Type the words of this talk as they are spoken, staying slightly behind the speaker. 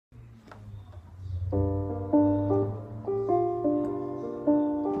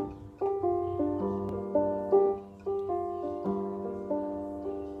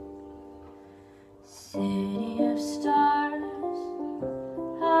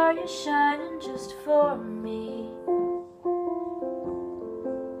Are you shining just for me?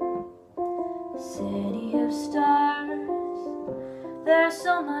 City of stars, there's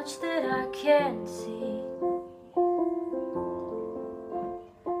so much that I can't see.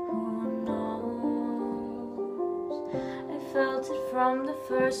 Who knows? I felt it from the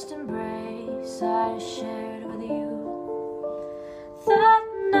first embrace I shared with you, that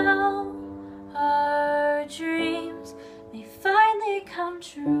now our dreams may finally come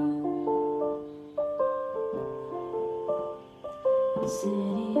true.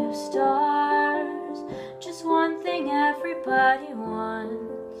 City of stars, just one thing everybody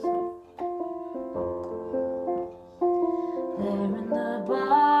wants. There in the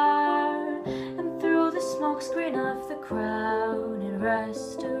bar, and through the smokescreen of the crowded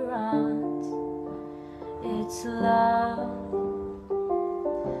restaurants, it's love.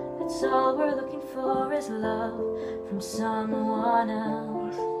 It's all we're looking for is love from someone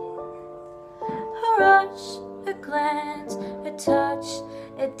else. A rush, a glance, a touch,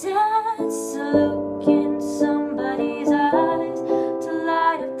 a dance, a look in somebody's eyes, to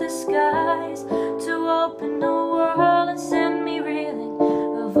light up the skies, to open a world and send me reeling.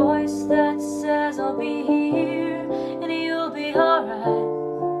 A voice that says I'll be here and you'll be alright.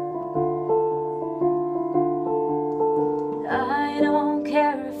 I don't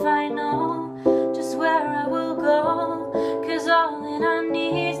care if I know just where I will go, 'cause all that I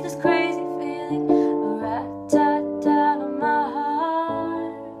need is this crazy feeling, a rat-tat-tat on my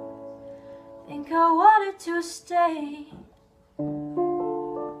heart. Think I wanted to stay.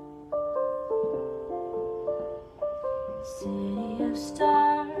 City of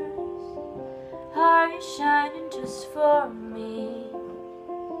stars, are you shining just for me?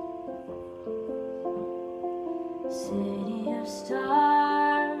 City of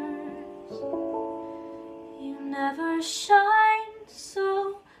stars, you never shine.